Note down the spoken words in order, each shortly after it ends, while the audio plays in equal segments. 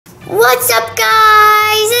What's up,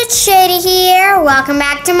 guys? It's Shady here. Welcome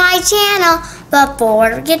back to my channel.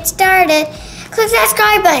 Before we get started, click that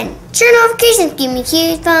subscribe button, turn notifications, give me a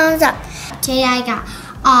huge thumbs up. Today I got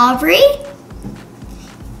Aubrey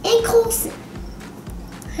and Colson.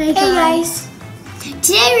 Hey guys.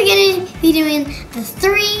 Today we're going to be doing the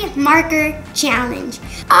 3 marker challenge.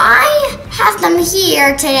 I have them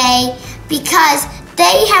here today because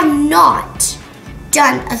they have not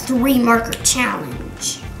done a 3 marker challenge.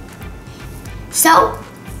 So,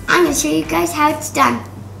 I'm going to show you guys how it's done.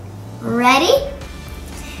 Ready?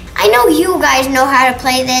 I know you guys know how to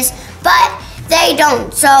play this, but they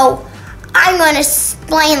don't. So, I'm going to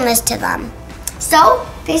explain this to them. So,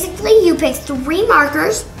 basically, you pick 3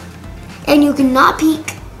 markers, and you cannot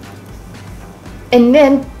peek. And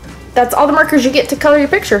then, that's all the markers you get to color your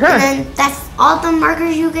picture, huh? And then, that's all the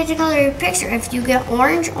markers you get to color your picture. If you get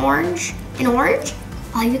orange, orange, and orange,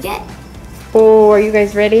 all you get. Oh, are you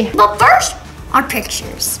guys ready? But first, our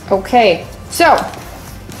pictures. Okay, so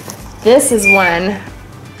this is one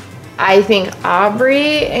I think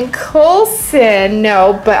Aubrey and Colson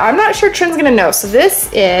know, but I'm not sure Trin's gonna know. So this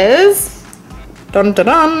is dun dun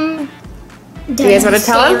dun. Do you guys want to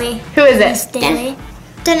tell him? Who is it?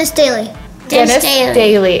 Dennis Daly. Dennis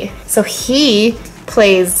Daly. So he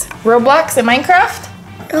plays Roblox and Minecraft.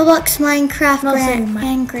 Roblox, Minecraft,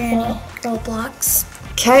 and Granny. Roblox.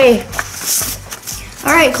 Okay.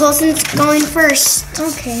 All right, Colson's going first.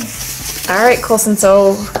 Okay. All right, Colson.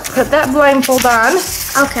 So put that blindfold on.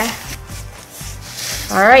 Okay.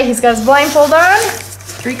 All right, he's got his blindfold on.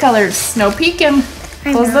 3 colors. No peeking.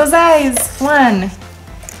 Close those eyes. 1,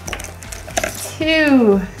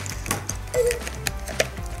 2,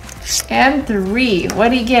 and 3. What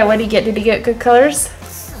did he get? What did he get? Did he get good colors?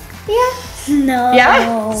 Yeah. No.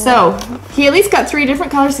 Yeah? So, he at least got 3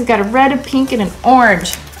 different colors. He's got a red, a pink, and an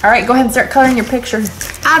orange. All right, go ahead and start coloring your picture.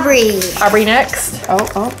 Aubrey. Aubrey next.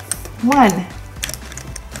 Oh. 1,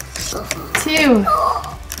 2,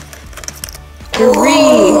 3.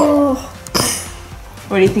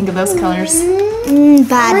 What do you think of those colors?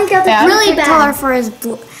 Bad. Only got the really bad color for his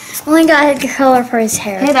blue. Only got a good color for his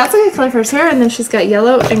hair. Hey, that's a good color for his hair. And then she's got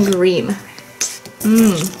yellow and green.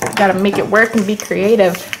 Gotta make it work and be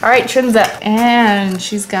creative. All right, Trin's up. And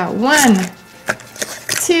she's got 1,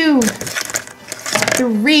 2,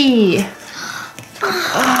 3.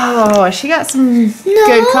 Oh, she got some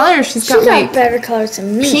good colors. She's got like better colors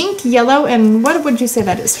than me. Pink, yellow, and what would you say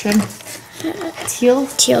that is, Trin? Teal?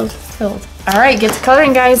 Teal. All right, get to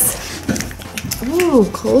coloring, guys. Ooh,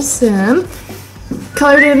 Colson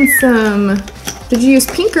colored in some, did you use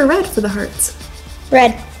pink or red for the hearts?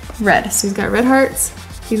 Red. Red. So he's got red hearts.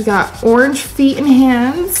 He's got orange feet and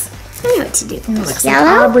hands. I know what to do. And it looks like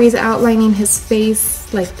Aubrey's outlining his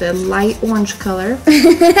face like the light orange color.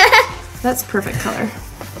 That's perfect color.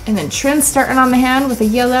 And then Trin's starting on the hand with a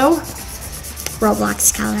yellow.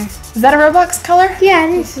 Roblox color. Is that a Roblox color? Yeah,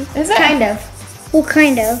 it is. Is it? Kind of. Well,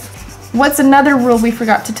 kind of. What's another rule we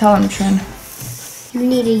forgot to tell him, Trin? You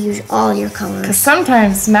need to use all your colors. Because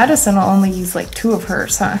sometimes Madison will only use like 2 of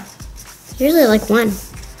hers, huh? Usually like 1.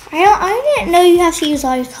 I didn't know you have to use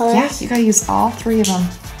all your colors. Yes, you gotta use all 3 of them.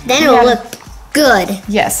 Then it'll look good.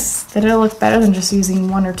 Yes, then it'll look better than just using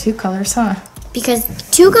 1 or 2 colors, huh? Because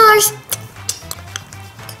 2 colors,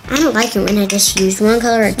 I don't like it when I just use 1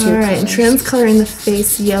 color or 2 colors. All right, and Trin's coloring the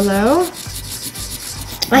face yellow.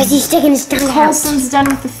 Why is he sticking his tongue out? Colson's done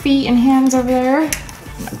with the feet and hands over there.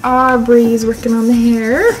 Aubrey's working on the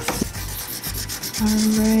hair. All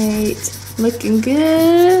right, looking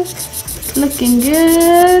good. Looking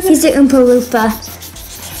good. He's an Oompa Loompa.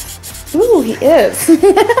 Ooh, he is.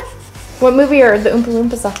 What movie are the Oompa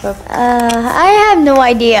Loompas off of? I have no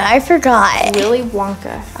idea. I forgot. Willy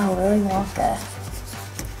Wonka. Oh, Willy Wonka.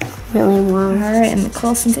 Willy Wonka. All right, and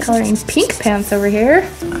Colson's coloring pink pants over here.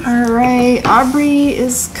 All right, Aubrey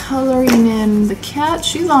is coloring in the cat.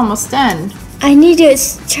 She's almost done. I need to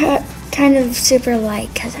kind of super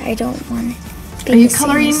light because I don't want it. Are you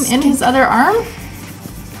coloring in his other arm?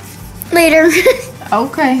 Later.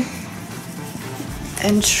 Okay.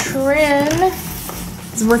 And Trin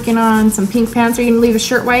is working on some pink pants. Are you gonna leave his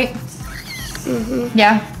shirt white?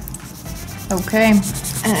 Yeah. Okay.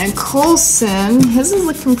 And Colson, his is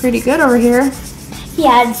looking pretty good over here. He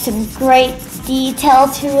had some great detail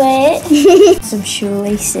to it. Some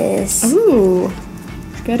shoelaces. Ooh,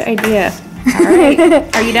 good idea. All right.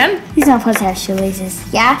 Are you done? He's not supposed to have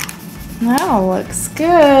shoelaces. Yeah? Wow, looks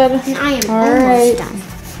good. And I am almost done.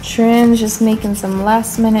 Trin's just making some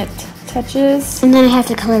last minute touches. And then I have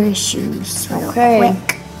to color his shoes real quick.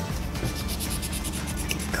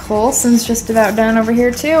 Colson's just about done over here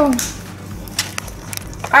too.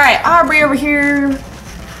 All right, Aubrey over here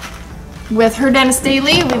with her Dennis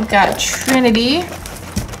Daily, we've got Trinity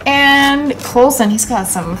and Colson. He's got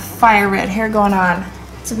some fire red hair going on.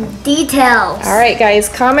 Some details. All right, guys,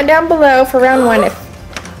 comment down below for round 1 if...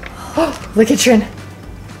 Oh, look at Trin.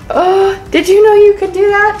 Oh, did you know you could do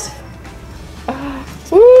that?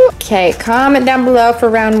 Okay, comment down below for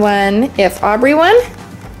round 1 if Aubrey won,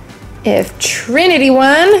 if Trinity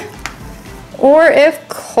won, or if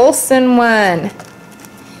Colson won.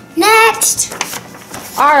 Next.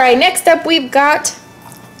 All right, next up we've got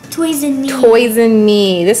Toys and Me. Toys and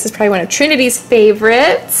Me. This is probably one of Trinity's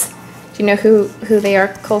favorites. Do you know who they are,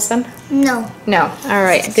 Colson? No. No. All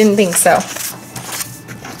right, didn't think so.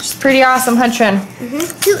 She's pretty awesome, huh, Trin?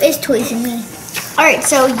 Who is Toys and Me? All right,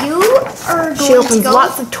 so you are going She opens to go.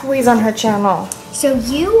 lots of toys on her channel. So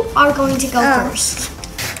you are going to go first.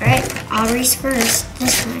 All right, Aubrey's first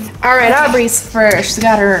this one. All right, Aubrey's first. She's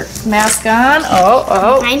got her mask on.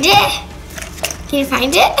 Oh. Find it? Can you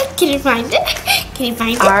find it? Can you find it? Can you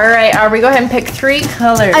find it? All right, Aubrey, go ahead and pick 3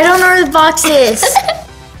 colors. I don't know where the box is.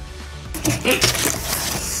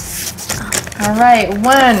 All right,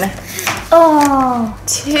 1, Oh.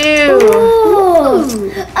 2,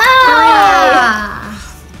 Ooh. Ah.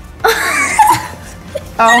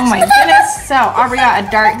 Oh my goodness. So Aubrey got a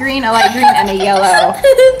dark green, a light green, and a yellow.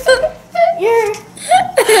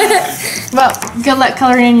 Well, good luck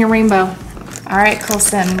coloring in your rainbow. All right,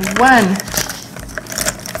 Colson. 1,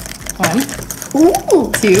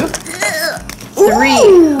 2, 3.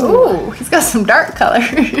 Ooh, he's got some dark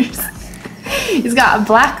colors. He's got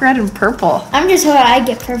black, red, and purple. I'm just hoping I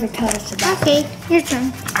get perfect colors today. Okay, your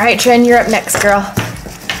turn. All right, Trin, you're up next, girl.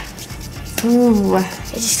 Ooh.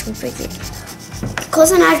 It's just so pretty.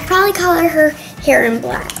 Colson, I'd probably color her hair in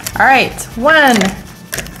black. All right, 1,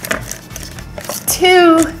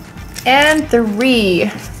 2, and 3.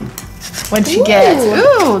 What'd you get?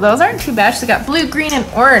 Ooh, those aren't too bad. She got blue, green, and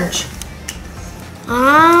orange.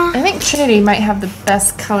 I think Trinity might have the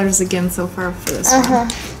best colors again so far for this one.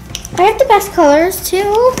 I have the best colors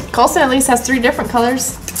too. Colson at least has 3 different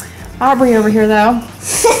colors. Aubrey over here though.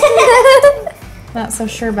 Not so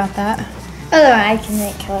sure about that. Although I can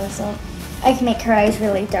make colors up. I can make her eyes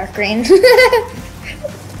really dark green.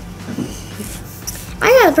 I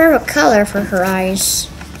got a perfect color for her eyes.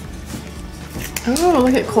 Oh,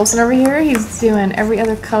 look at Colson over here. He's doing every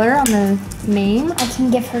other color on the name. I can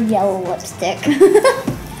give her yellow lipstick.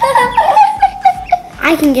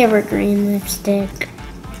 I can give her green lipstick.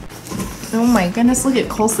 Oh my goodness, look at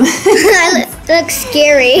Colson. That looks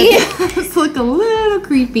scary. This look a little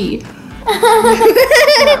creepy.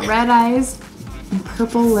 Got red eyes and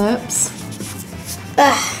purple lips.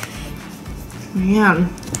 Man.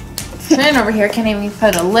 Trin over here can't even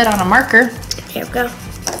put a lid on a marker. Here we go.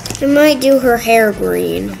 I might do her hair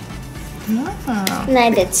green. Oh. And I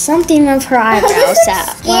did something with her eyebrows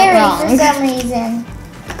that went wrong. For some reason.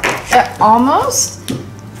 It almost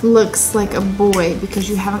looks like a boy because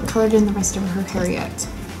you haven't colored in the rest of her hair yet.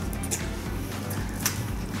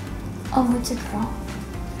 Oh, it's a girl.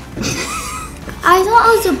 I thought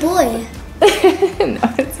it was a boy. No,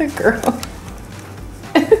 it's a girl.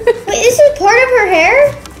 Wait, is this part of her hair?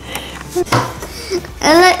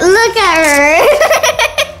 Look at her.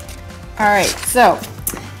 All right, so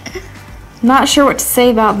not sure what to say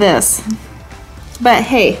about this, but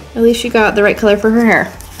hey, at least she got the right color for her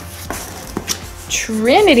hair.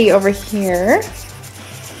 Trinity over here,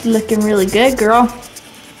 looking really good, girl.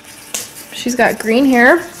 She's got green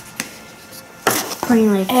hair.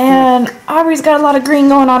 And Aubrey's got a lot of green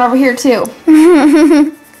going on over here too.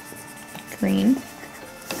 Green.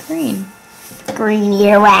 Green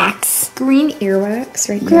earwax. Green earwax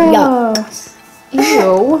right there. Gross.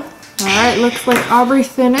 Ew. Alright, looks like Aubrey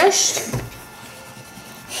finished.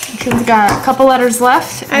 She's got a couple letters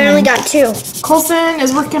left. I only got 2. Colson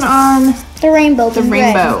is working on The rainbow. the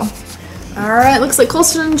rainbow. Alright, looks like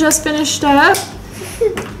Colson just finished up.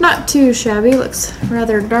 Not too shabby, looks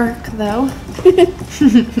rather dark though.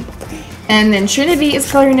 And then Trinity is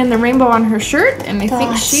coloring in the rainbow on her shirt, and I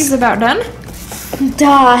think she's about done.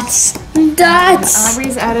 Dots. And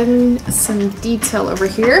Aubrey's adding some detail over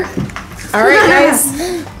here. Alright guys.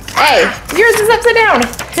 Hey, yours is upside down.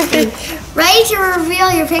 Ready to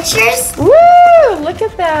reveal your pictures? Woo! Look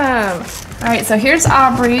at them. Alright, so here's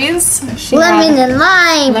Aubrey's. Lemon and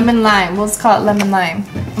lime. Lemon lime. We'll just call it lemon lime.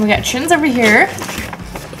 And we got Trin's over here.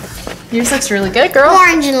 Yours looks really good, girl.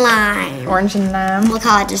 Orange and lime. Orange and lime. We'll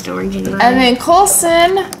call it just orange and lime. And then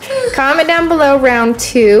Colson, comment down below round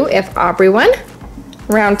 2 if Aubrey won,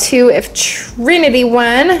 round 2 if Trinity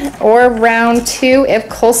won, or round 2 if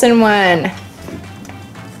Colson won.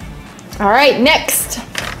 All right, next.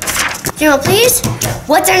 Journal, please.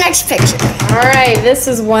 What's our next picture? All right, this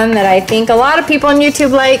is one that I think a lot of people on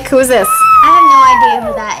YouTube like. Who is this? I have no idea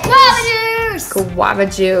who that is. Guava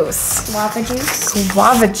juice. Guava juice.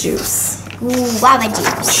 Guava juice. Guava juice. Guava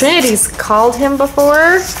juice. Trinity's called him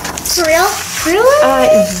before. For real? Really?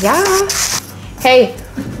 Yeah. Hey,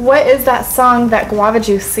 what is that song that Guava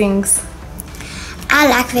Juice sings? I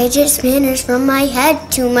like fidget spinners from my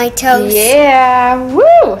head to my toes. Yeah,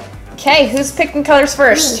 woo! Okay, who's picking colors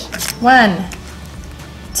first? Me. 1,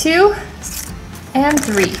 2, and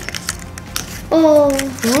 3. Oh.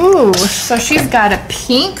 Ooh, so she's got a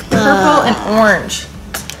pink, purple, and orange.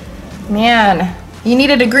 Man, you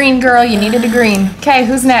needed a green, girl. You needed a green. Okay,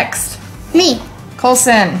 who's next? Me.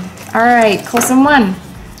 Colson. All right, Colson 1,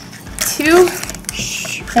 2,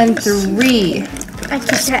 and 3. I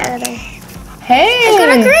just had a... Hey! I got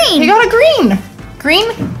a green. You got a green.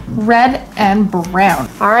 Green, red, and brown.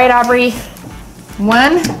 All right, Aubrey.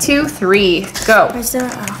 1, 2, 3. Go. Where's the...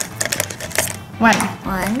 1,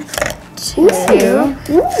 1, 2,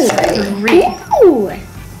 3. Ooh.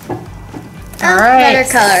 All right. Better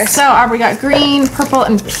colors. So Aubrey got green, purple,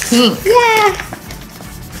 and pink. Yeah.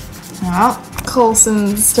 Well,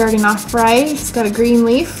 Colson's starting off right. He's got a green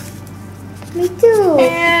leaf. Me too.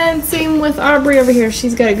 And same with Aubrey over here.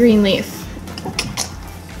 She's got a green leaf.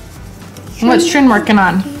 And what's Trin working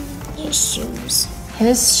on? His shoes.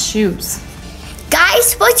 His shoes.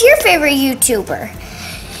 Guys, what's your favorite YouTuber?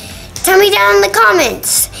 Tell me down in the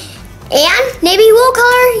comments. And maybe we'll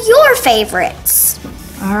color your favorites.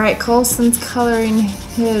 All right, Colson's coloring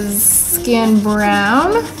his skin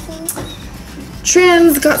brown.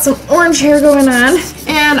 Trin's got some orange hair going on.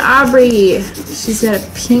 And Aubrey, she's got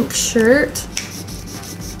a pink shirt.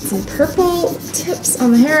 Some purple tips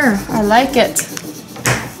on the hair. I like it.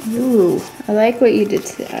 Ooh, I like what you did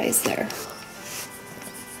to the eyes there.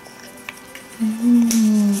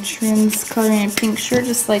 Trin's coloring a pink shirt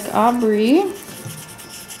just like Aubrey.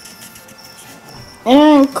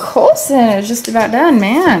 And Colson is just about done,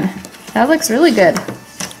 man. That looks really good.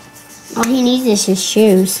 All he needs is his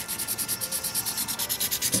shoes.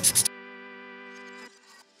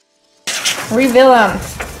 Reveal him.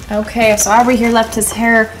 Okay, so Aubrey here left his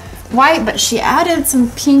hair white, but she added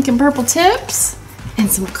some pink and purple tips and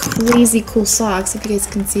some crazy cool socks, if you guys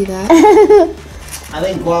can see that. I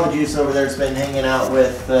think Guava Juice over there's been hanging out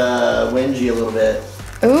with Wengie a little bit.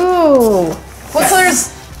 Ooh.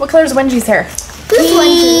 What color's Wenji's hair?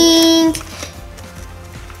 Pink.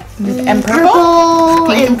 And purple? Purple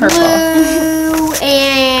Pink and purple. blue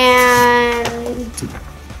and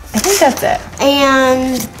I think that's it.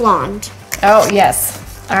 and blonde. Oh, yes.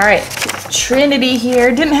 All right. Trinity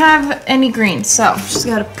here didn't have any green, so she's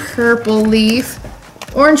got a purple leaf,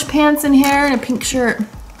 orange pants and hair, and a pink shirt.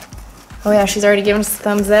 Oh yeah, she's already given us a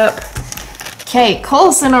thumbs up. Okay,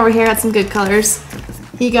 Colson over here had some good colors.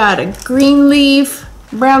 He got a green leaf,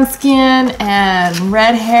 brown skin, and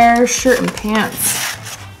red hair, shirt, and pants.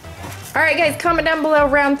 All right, guys, comment down below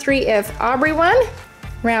round 3 if Aubrey won,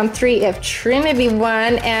 round 3 if Trinity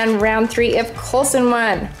won, and round 3 if Colson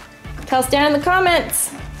won. Tell us down in the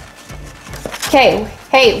comments. Okay,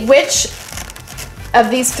 hey, which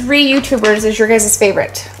of these 3 YouTubers is your guys'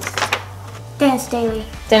 favorite? Dennis Daily.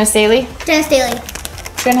 Dennis Daily? Dennis Daily.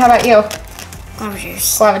 Trin, how about you? Guava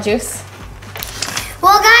juice. Guava Juice.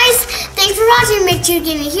 Well, guys, thanks for watching. Make sure you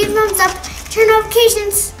give me a huge thumbs up. Turn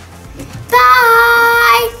notifications. Bye.